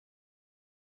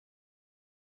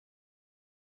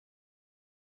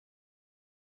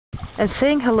and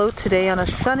saying hello today on a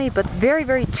sunny but very,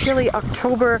 very chilly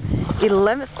October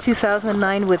 11th,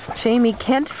 2009 with Jamie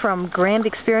Kent from Grand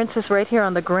Experiences right here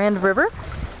on the Grand River.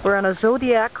 We're on a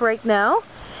Zodiac right now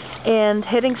and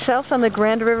heading south on the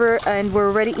Grand River, and we're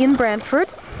already in Brantford.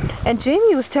 And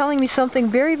Jamie was telling me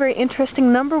something very, very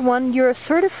interesting. Number one, you're a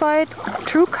certified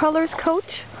True Colors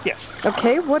coach? Yes.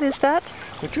 Okay, what is that?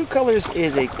 The True Colors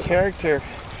is a character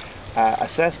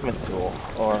assessment tool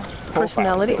or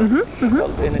personality. Tool.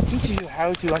 And it teaches you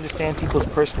how to understand people's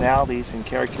personalities and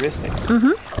characteristics.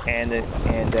 And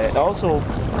also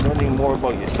learning more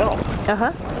about yourself.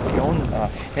 Your own,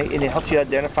 and it helps you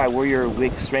identify where your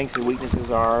strengths and weaknesses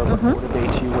are, what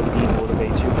motivates you, what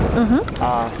demotivates you.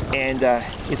 And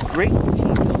it's great for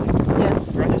team building,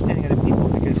 for understanding other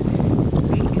people, because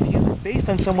based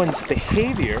on someone's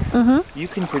behavior, you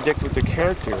can predict what their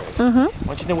character is.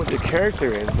 Once you know what their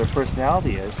character is, their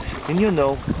personality is, then you'll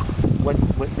know what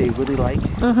they really like,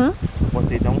 what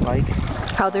they don't like,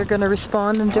 how they're going to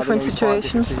respond in different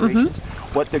situations,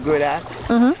 what they're good at,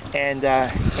 and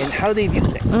how they view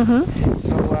things.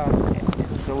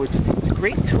 So it's a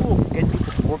great tool for getting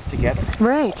people to work together.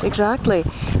 Right, exactly.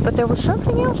 But there was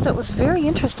something else that was very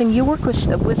interesting. You work with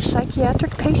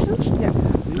psychiatric patients? Yeah,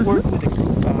 we work with a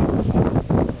group of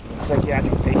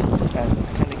psychiatric patients.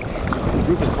 The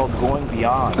group is called Going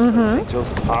Beyond, St.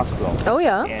 Joseph's Hospital. Oh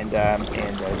yeah. And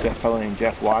a fellow named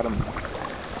Jeff Wadham,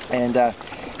 and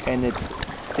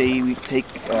they take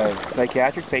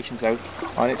psychiatric patients out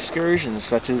on excursions,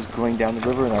 such as going down the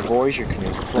river in our Voyager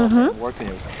canoes, war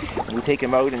canoes. And we take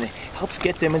them out, and it helps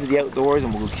get them into the outdoors,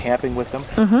 and we'll go camping with them,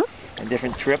 and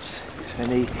different trips,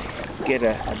 and they get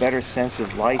a better sense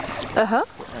of life.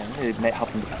 And it may help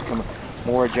them become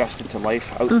more adjusted to life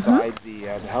outside the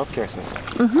healthcare system.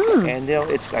 And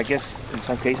it's, I guess, in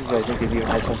some cases, I think they've even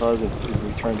had some fellows that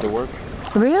return to work.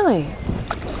 Really?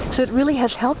 So it really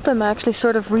has helped them actually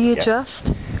sort of readjust?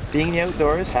 Yeah. Being in the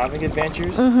outdoors, having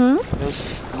adventures,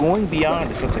 Going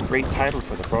Beyond is such a great title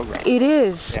for the program. It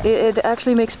is. Yeah. It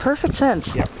actually makes perfect sense.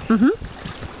 Yep.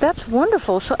 That's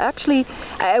wonderful. So actually,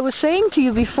 I was saying to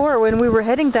you before when we were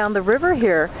heading down the river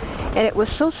here, and it was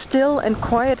so still and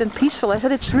quiet and peaceful, I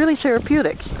said it's really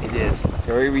therapeutic. It is.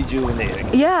 Very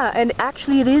rejuvenating. Yeah, and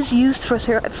actually it is used for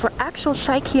actual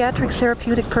psychiatric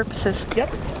therapeutic purposes. Yep.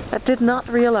 I did not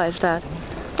realize that.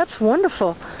 That's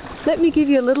wonderful. Let me give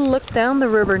you a little look down the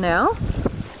river now.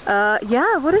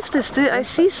 Yeah, what is this? I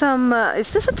see some, is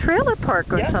this a trailer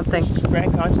park or something? This is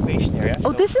Grand Conservation Area.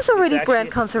 Oh, this is already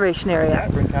Grand Conservation Area. Yeah,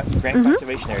 Grand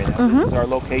Conservation Area. This is our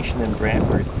location in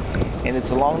Brantford, and it's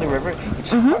along the river.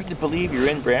 It's hard to believe you're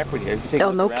in Brantford here.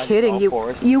 Oh, no kidding.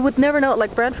 You would never know.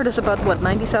 Like, Brantford is about, what,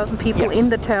 90,000 people in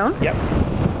the town?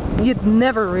 Yep. You'd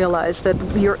never realize that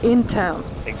you're in town.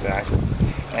 Exactly.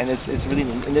 And it's really,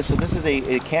 and this is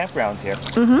a campground here.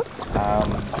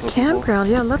 Campground,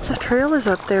 yeah, lots of trailers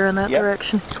up there in that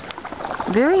direction.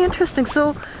 Very interesting.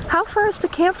 So, how far is the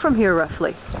camp from here,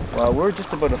 roughly? Well, we're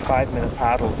just about a 5-minute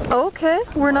paddle. Okay,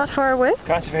 we're not far away.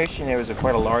 Conservation area is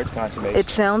quite a large conservation. It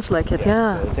sounds like it,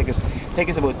 yeah. So it'll take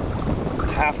us about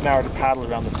half an hour to paddle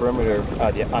around the perimeter,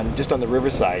 just on the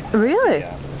riverside. Really?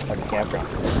 Yeah, of the campground.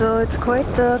 So it's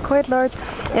quite large.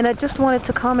 And I just wanted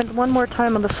to comment one more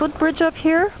time on the footbridge up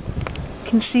here. You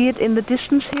can see it in the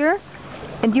distance here.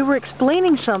 And you were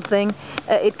explaining something.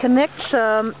 It connects,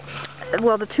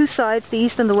 well, the two sides, the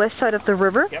east and the west side of the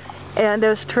river. Yep. And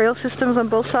there's trail systems on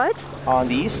both sides? On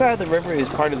the east side of the river is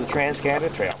part of the Trans-Canada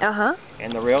Trail.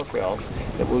 And the rail trails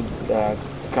that would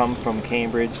come from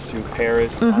Cambridge through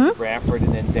Paris, to Brantford,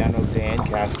 and then down out to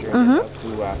Ancaster, and then up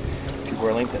to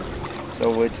Burlington.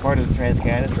 So it's part of the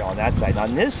Trans-Canada Trail on that side.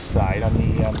 On this side, on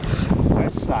the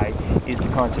west side, is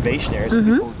the conservation area. So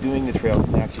people doing the trail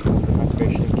can actually go to the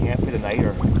conservation and camp for the night.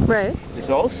 There's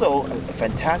also a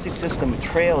fantastic system of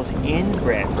trails in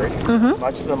Brantford,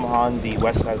 much of them on the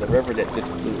west side of the river that the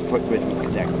footbridge would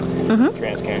connect the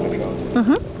Trans-Canada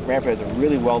Trails. Brantford has a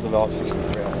really well-developed system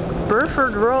of trails.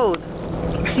 Burford Road.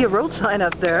 You can see a road sign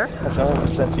up there. That's all a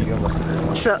sense of humor.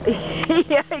 So,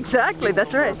 yeah, exactly,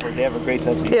 that's right. They have a great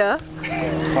sense of humor.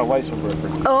 Yeah. My wife's from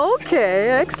Brantford. Okay,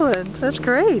 excellent. That's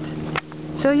great.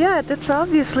 So yeah, that's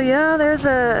obviously, there's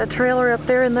a trailer up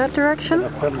there in that direction.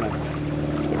 Permanent.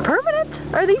 Permanent?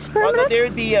 Are these permanent?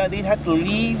 Well, they'd have to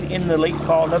leave in the late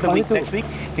fall, another week, next week,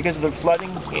 because of the flooding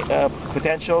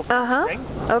potential for spring.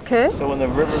 Okay. So when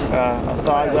the river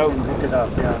thaws out,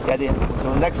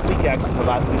 so next week, actually, until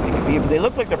last week, they could be. They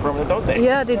look like they're permanent, don't they?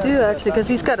 Yeah, they do actually, because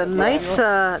he's got a nice,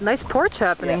 nice porch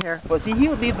happening here. Well, see, he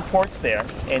would leave the porch there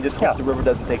and just hope the river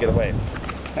doesn't take it away.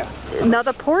 Now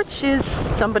the porch is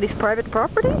somebody's private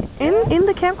property in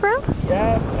the campground?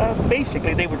 Yeah,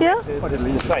 basically they would rent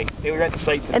the site. They would rent the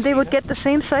site. And they would get the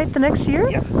same site the next year?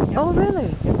 Yeah. Oh,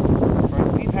 really? Yeah.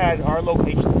 We've had our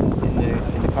location in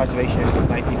the conservation area since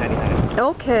 1999.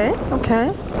 Okay,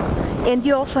 okay. And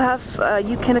you also have,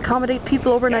 you can accommodate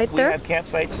people overnight there? We have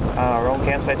campsites, our own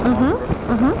campsites along the river,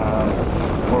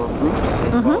 for groups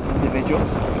as well as individuals.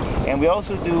 And we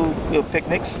also do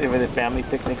picnics, whether a family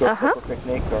picnic or a couple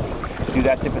picnic, or do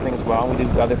that type of thing as well. We do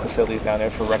other facilities down there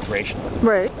for recreation.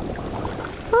 Right.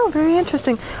 Oh, very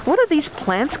interesting. What are these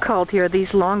plants called here? Are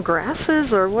these long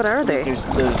grasses, or what are they? There's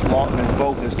both.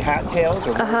 There's cattails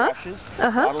or rushes, a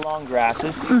lot of long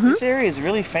grasses. This area is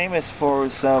really famous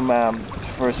for some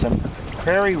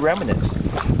prairie remnants,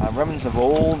 remnants of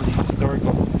old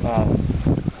historical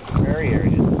prairie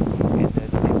areas.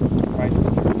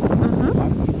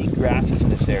 Grasses in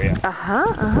this area.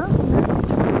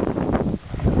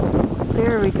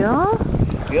 There we go.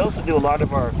 We also do a lot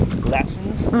of our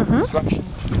lessons, construction,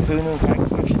 canoe and kayak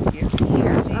construction here.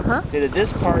 That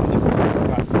this part of the river has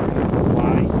got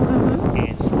wide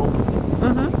and sloped,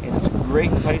 and it's a great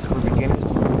place for beginners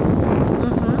to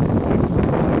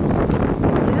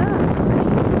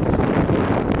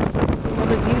Well,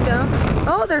 the view down.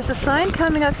 Oh, there's a sign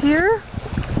coming up here.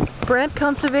 Brant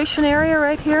Conservation Area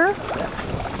right here.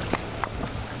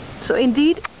 So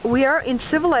indeed, we are in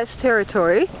civilized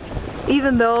territory,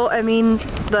 even though, I mean,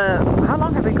 how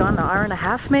long have we gone now? Hour and a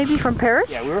half maybe from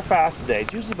Paris? Yeah, we were fast today.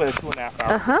 It's usually about 2.5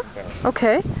 hours from Paris.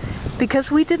 Okay.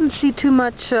 Because we didn't see too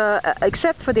much,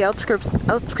 except for the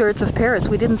outskirts of Paris,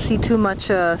 we didn't see too much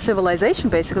civilization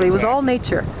basically. It was all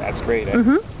nature. That's great.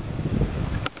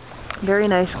 Very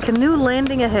nice. Canoe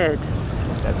landing ahead.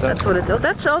 That's what it's. Oh,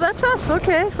 that's us.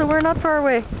 Okay, so we're not far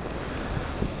away.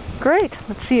 Great.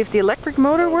 Let's see if the electric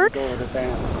motor works.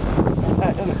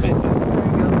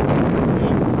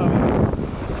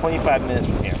 25 minutes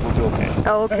from here. We'll do okay.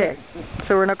 Oh, okay.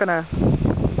 So we're not going to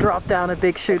drop down a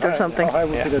big chute or something.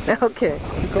 Okay.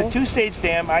 It's a two-stage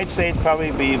dam. I'd say it's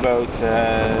probably be about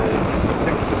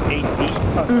 6-8 feet.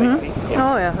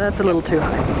 Oh yeah, that's a little too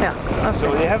high. Yeah. Okay.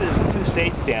 So they have this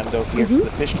two-stage dam though here, so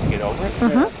the fish can get over it.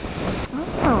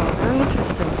 Oh, very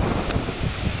interesting.